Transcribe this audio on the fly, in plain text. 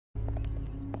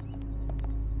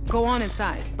Go on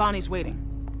inside. Bonnie's waiting.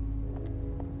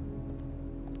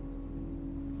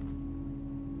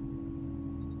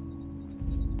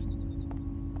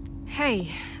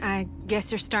 Hey, I guess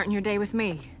you're starting your day with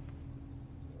me.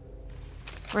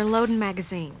 We're loading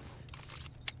magazines.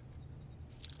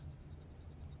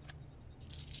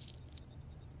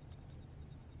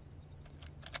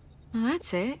 Well,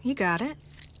 that's it. You got it.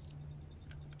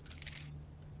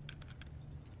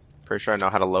 Pretty sure I know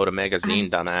how to load a magazine,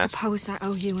 I dumbass. suppose I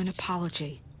owe you an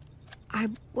apology. I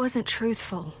wasn't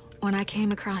truthful when I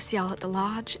came across y'all at the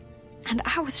lodge, and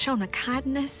I was shown a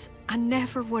kindness I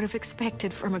never would have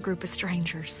expected from a group of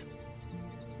strangers.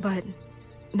 But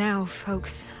now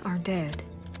folks are dead,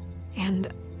 and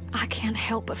I can't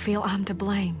help but feel I'm to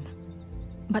blame.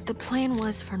 But the plan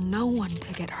was for no one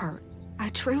to get hurt. I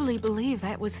truly believe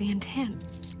that was the intent.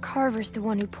 Carver's the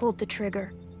one who pulled the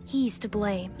trigger. He's to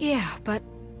blame. Yeah, but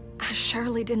I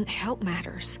surely didn't help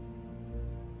matters.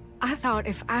 I thought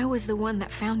if I was the one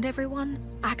that found everyone,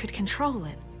 I could control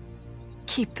it.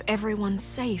 Keep everyone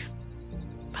safe.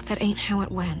 But that ain't how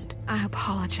it went. I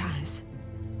apologize.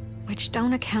 Which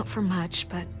don't account for much,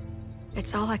 but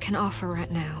it's all I can offer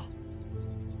right now.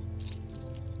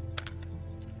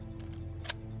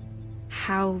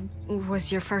 How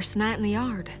was your first night in the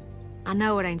yard? I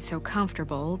know it ain't so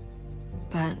comfortable,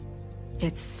 but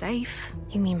it's safe.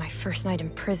 You mean my first night in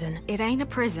prison? It ain't a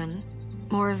prison,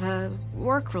 more of a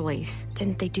work release.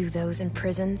 Didn't they do those in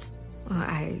prisons?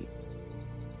 Well,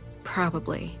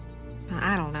 probably.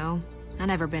 I don't know. I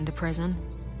never been to prison.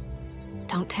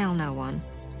 Don't tell no one.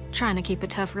 Trying to keep a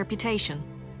tough reputation.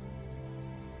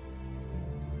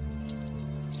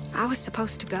 I was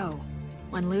supposed to go.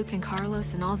 When Luke and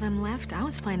Carlos and all them left, I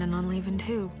was planning on leaving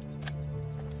too.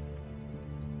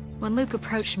 When Luke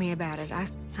approached me about it, I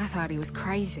thought he was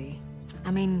crazy.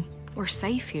 I mean, we're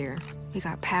safe here. We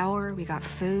got power, we got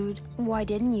food. Why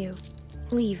didn't you?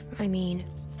 Leave, I mean.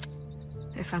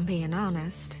 If I'm being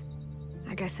honest,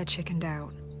 I guess I chickened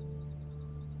out.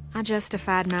 I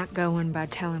justified not going by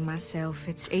telling myself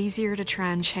it's easier to try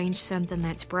and change something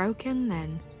that's broken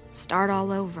than start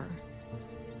all over.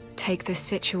 Take this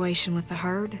situation with the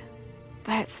herd.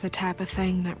 That's the type of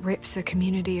thing that rips a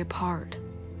community apart.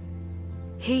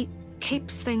 He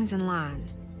keeps things in line.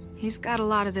 He's got a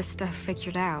lot of this stuff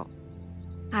figured out.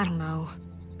 I don't know.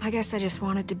 I guess I just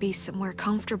wanted to be somewhere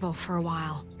comfortable for a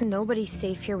while. Nobody's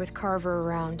safe here with Carver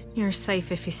around. You're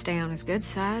safe if you stay on his good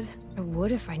side. I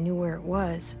would if I knew where it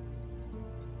was.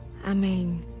 I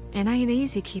mean, it ain't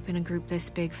easy keeping a group this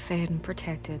big fed and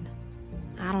protected.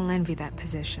 I don't envy that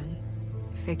position.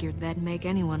 Figured that'd make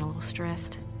anyone a little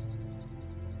stressed.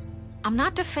 I'm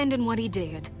not defending what he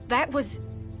did. That was...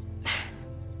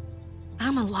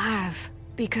 I'm alive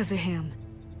because of him.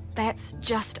 That's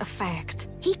just a fact.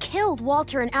 He killed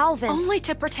Walter and Alvin. Only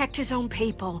to protect his own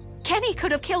people. Kenny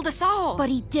could have killed us all. But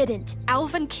he didn't.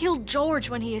 Alvin killed George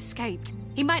when he escaped.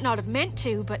 He might not have meant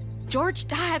to, but George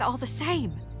died all the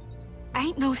same.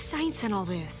 Ain't no saints in all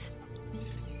this.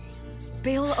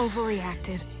 Bill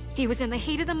overreacted. He was in the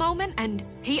heat of the moment, and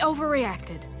he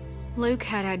overreacted. Luke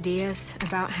had ideas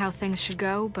about how things should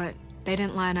go, but they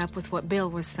didn't line up with what Bill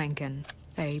was thinking.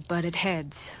 They butted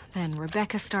heads. Then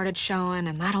Rebecca started showing,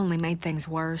 and that only made things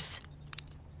worse.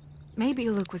 Maybe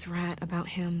Luke was right about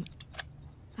him.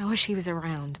 I wish he was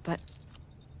around, but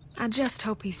I just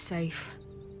hope he's safe.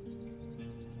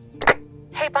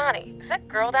 Hey, Bonnie, is that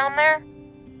girl down there?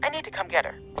 I need to come get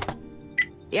her.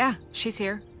 Yeah, she's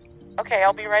here. Okay,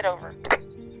 I'll be right over.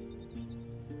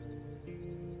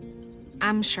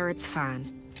 I'm sure it's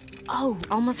fine. Oh,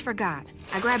 almost forgot.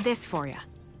 I grabbed this for you.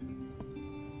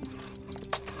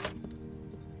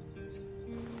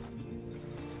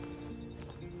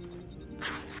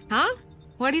 Huh?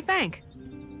 What do you think?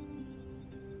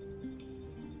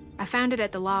 I found it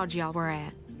at the lodge y'all were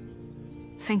at.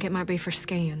 Think it might be for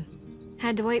skiing.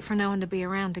 Had to wait for no one to be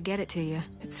around to get it to you.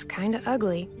 It's kinda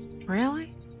ugly.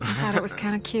 Really? I thought it was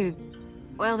kinda cute.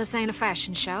 Well, this ain't a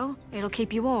fashion show. It'll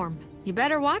keep you warm. You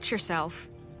better watch yourself.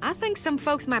 I think some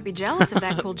folks might be jealous of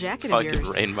that cool jacket of yours.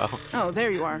 Fucking rainbow. Oh, there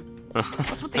you are.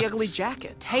 What's with the ugly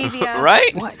jacket? Tavia.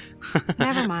 Right? What?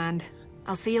 Never mind.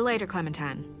 I'll see you later,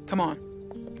 Clementine. Come on.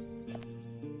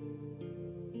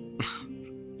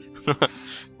 At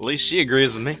least she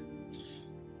agrees with me.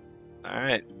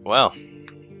 Alright, well,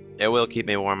 it will keep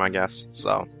me warm, I guess,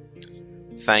 so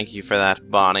thank you for that,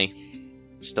 Bonnie.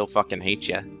 Still fucking hate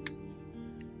you.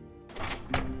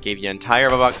 Gave you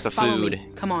entire box of Follow food. me.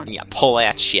 Come on. And you pull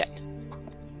that shit.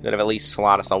 Could have at least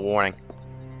slot us a warning.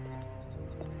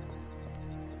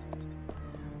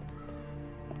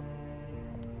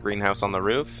 Greenhouse on the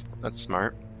roof? That's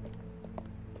smart.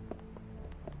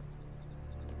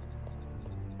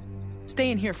 Stay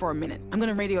in here for a minute. I'm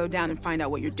gonna radio down and find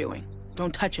out what you're doing.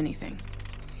 Don't touch anything.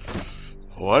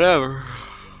 Whatever.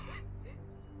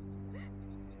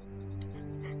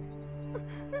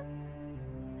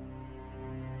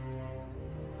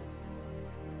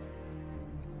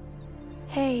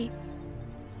 Hey.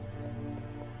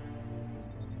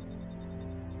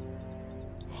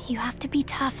 You have to be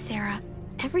tough, Sarah.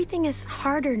 Everything is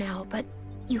harder now, but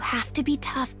you have to be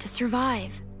tough to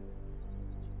survive.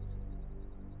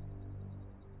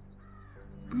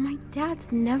 My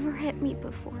dad's never hit me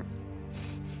before.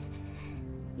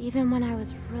 Even when I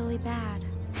was really bad.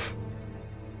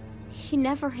 He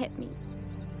never hit me.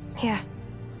 Yeah,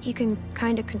 he can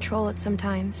kind of control it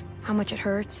sometimes, how much it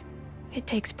hurts. It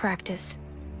takes practice.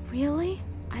 Really?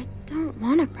 I don't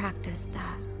want to practice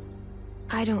that.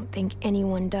 I don't think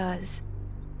anyone does.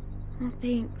 Well,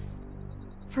 thanks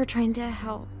for trying to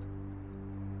help.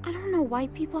 I don't know why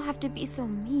people have to be so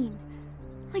mean.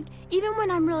 Like, even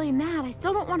when I'm really mad, I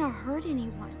still don't want to hurt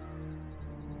anyone.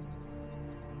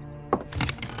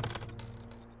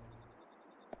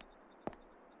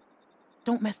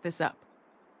 Don't mess this up.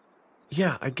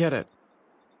 Yeah, I get it.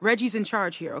 Reggie's in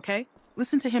charge here, okay?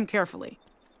 Listen to him carefully.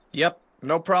 Yep,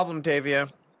 no problem, Tavia.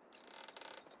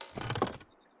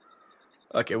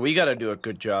 Okay, we gotta do a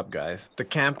good job, guys. The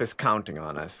camp is counting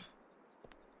on us.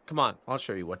 Come on, I'll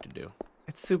show you what to do.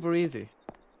 It's super easy.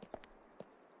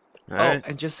 Alright. Oh,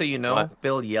 and just so you know, What?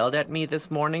 Bill yelled at me this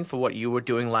morning for what you were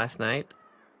doing last night.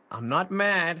 I'm not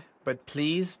mad, but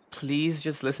please, please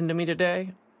just listen to me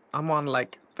today. I'm on,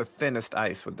 like, the thinnest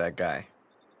ice with that guy.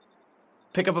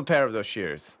 Pick up a pair of those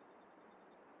shears.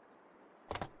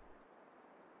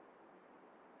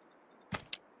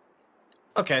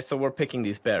 Okay, so we're picking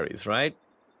these berries, right?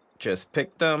 Just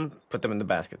pick them, put them in the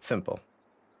basket. Simple.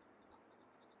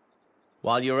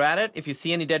 While you're at it, if you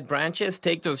see any dead branches,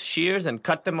 take those shears and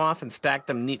cut them off and stack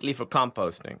them neatly for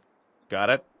composting. Got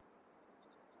it?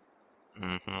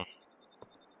 Mm-hmm.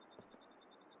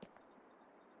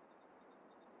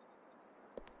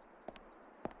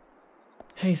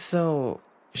 Hey, so,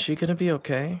 is she gonna be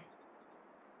okay?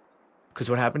 'Cause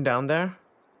what happened down there?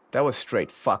 That was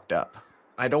straight fucked up.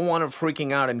 I don't want her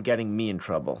freaking out and getting me in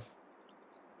trouble.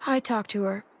 I talked to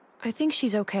her. I think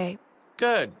she's okay.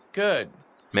 Good, good.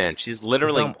 Man, she's 'Cause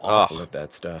literally. I'm awful Ugh. at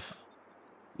that stuff.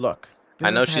 Look, I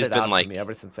know Bill's had she's it been, out for like- me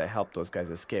ever since I helped those guys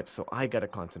escape, so I gotta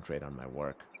concentrate on my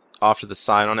work. Off to the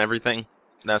side on everything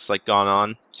that's like gone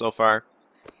on so far.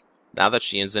 Now that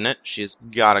she is in it, she's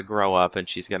gotta grow up and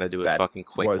she's gotta do it That fucking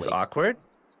quickly. was awkward.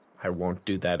 I won't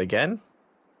do that again.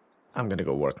 I'm gonna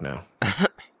go work now.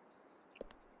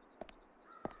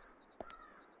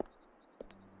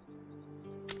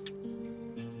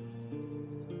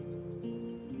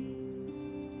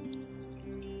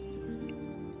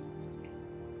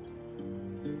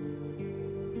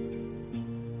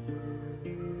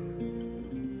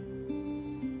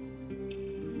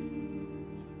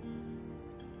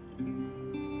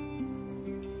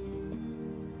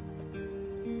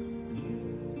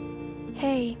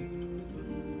 Hey.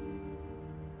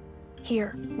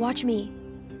 Here, watch me.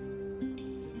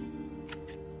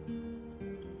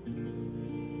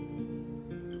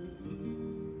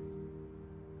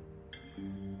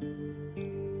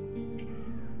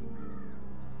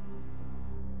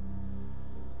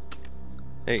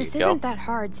 There you This go. isn't that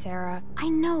hard, Sarah. I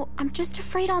know, I'm just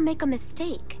afraid I'll make a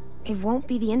mistake. It won't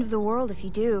be the end of the world if you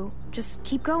do. Just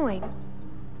keep going.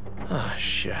 Oh,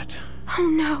 shit. Oh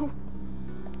no.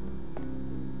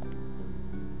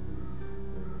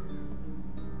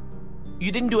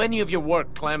 You didn't do any of your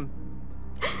work, Clem.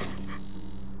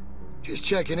 Just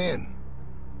checking in.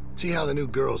 See how the new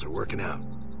girls are working out.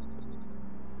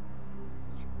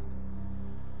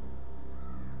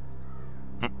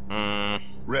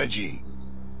 Reggie,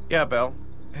 Yeah, Bill.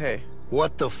 Hey.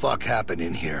 what the fuck happened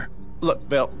in here? Look,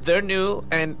 Bill, they're new,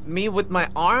 and me with my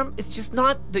arm, it's just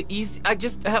not the easy... I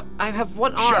have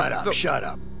one arm. Shut up, so- shut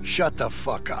up. Shut the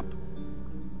fuck up.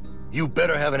 You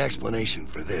better have an explanation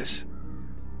for this.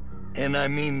 And I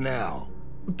mean now.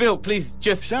 Bill, please,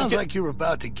 just... Sounds like you were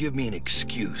about to give me an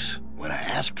excuse when I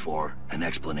asked for an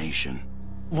explanation.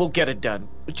 We'll get it done.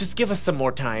 Just give us some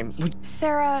more time.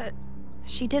 Sarah,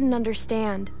 she didn't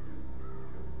understand.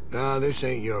 No, this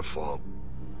ain't your fault.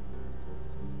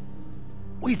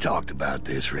 We talked about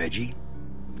this, Reggie,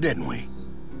 didn't we?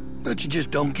 But you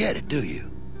just don't get it, do you?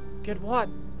 Get what?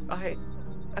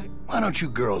 Why don't you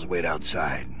girls wait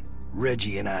outside?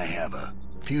 Reggie and I have a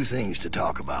few things to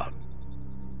talk about.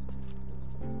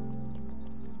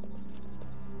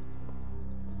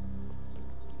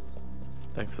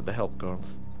 Thanks for the help,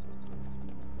 girls.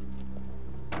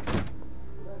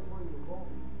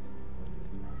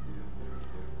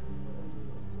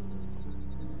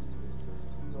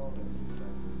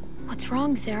 What's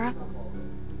wrong, Sarah?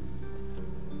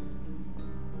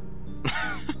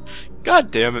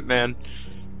 God damn it, man.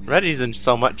 Reggie's in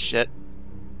so much shit.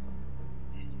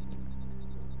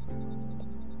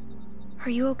 Are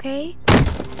you okay?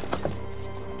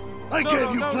 I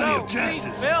gave you plenty of chances.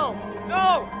 Please, Bill!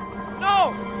 No!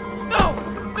 No! No!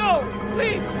 No!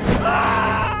 Please!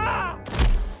 Ah!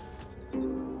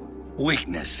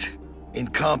 Weakness,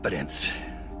 incompetence.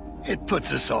 It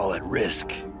puts us all at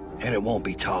risk, and it won't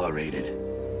be tolerated.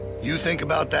 You think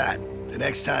about that the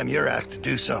next time you're asked to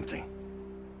do something.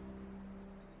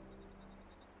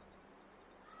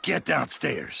 Get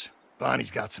downstairs. Bonnie's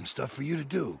got some stuff for you to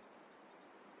do.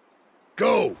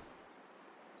 Go!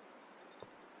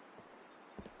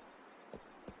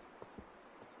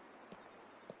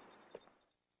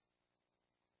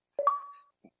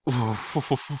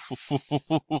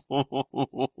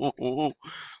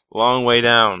 Long way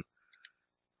down.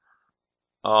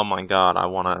 Oh my god, I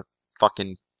wanna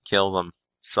fucking kill them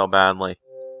so badly.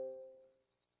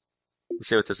 Let's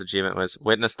see what this achievement was.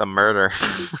 Witnessed a murder.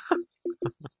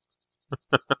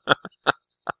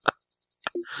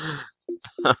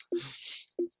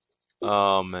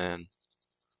 Oh man.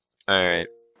 Alright.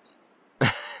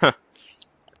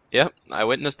 Yep, I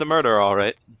witnessed a murder,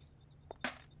 alright.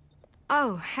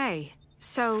 Oh, hey.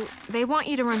 So, they want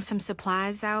you to run some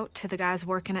supplies out to the guys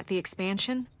working at the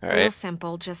expansion? All right. Real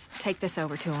simple, just take this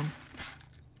over to them.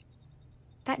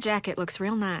 That jacket looks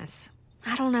real nice.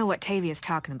 I don't know what Tavia's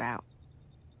talking about.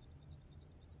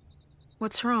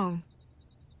 What's wrong?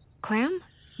 Clem?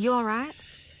 You alright?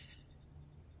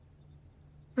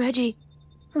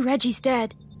 Reggie's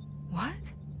dead.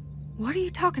 What? What are you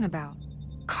talking about?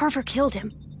 Carver killed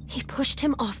him. He pushed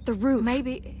him off the roof.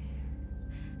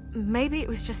 Maybe it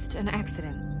was just an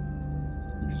accident.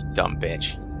 Dumb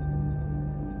bitch.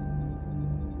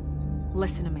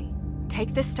 Listen to me.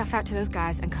 Take this stuff out to those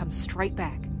guys and come straight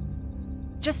back.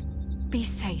 Just be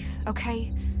safe,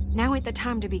 okay? Now ain't the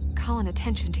time to be calling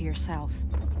attention to yourself.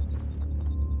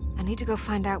 I need to go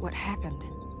find out what happened.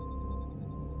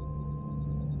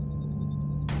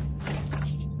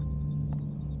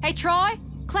 Hey, Troy!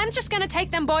 Clem's just gonna take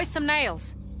them boys some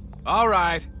nails. All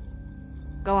right.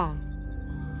 Go on.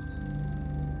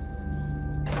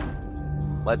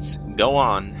 Let's go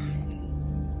on.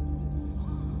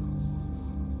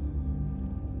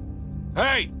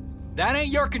 Hey, that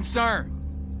ain't your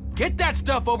concern. Get that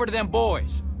stuff over to them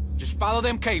boys. Just follow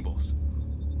them cables.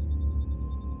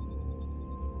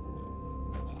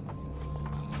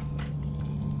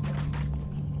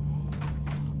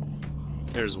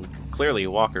 There's clearly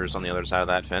walkers on the other side of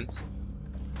that fence.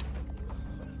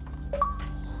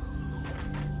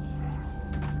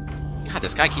 God,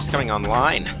 this guy keeps coming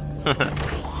online.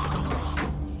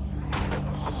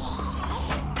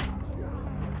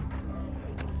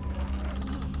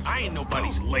 I ain't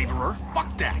nobody's laborer.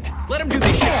 Fuck that. Let them do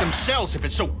this shit themselves if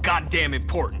it's so goddamn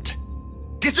important.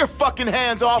 Get your fucking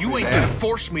hands off me, You ain't man. gonna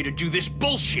force me to do this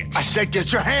bullshit. I said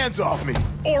get your hands off me.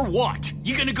 Or what?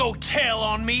 You gonna go tell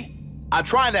on me? I'm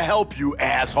trying to help you,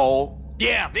 asshole.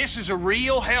 Yeah, this is a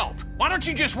real help. Why don't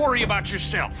you just worry about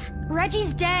yourself?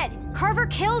 Reggie's dead. Carver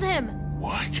killed him.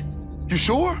 What? You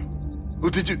sure? Or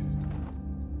did you...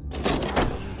 Shit!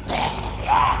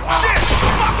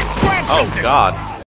 Fucking grab Oh something! god.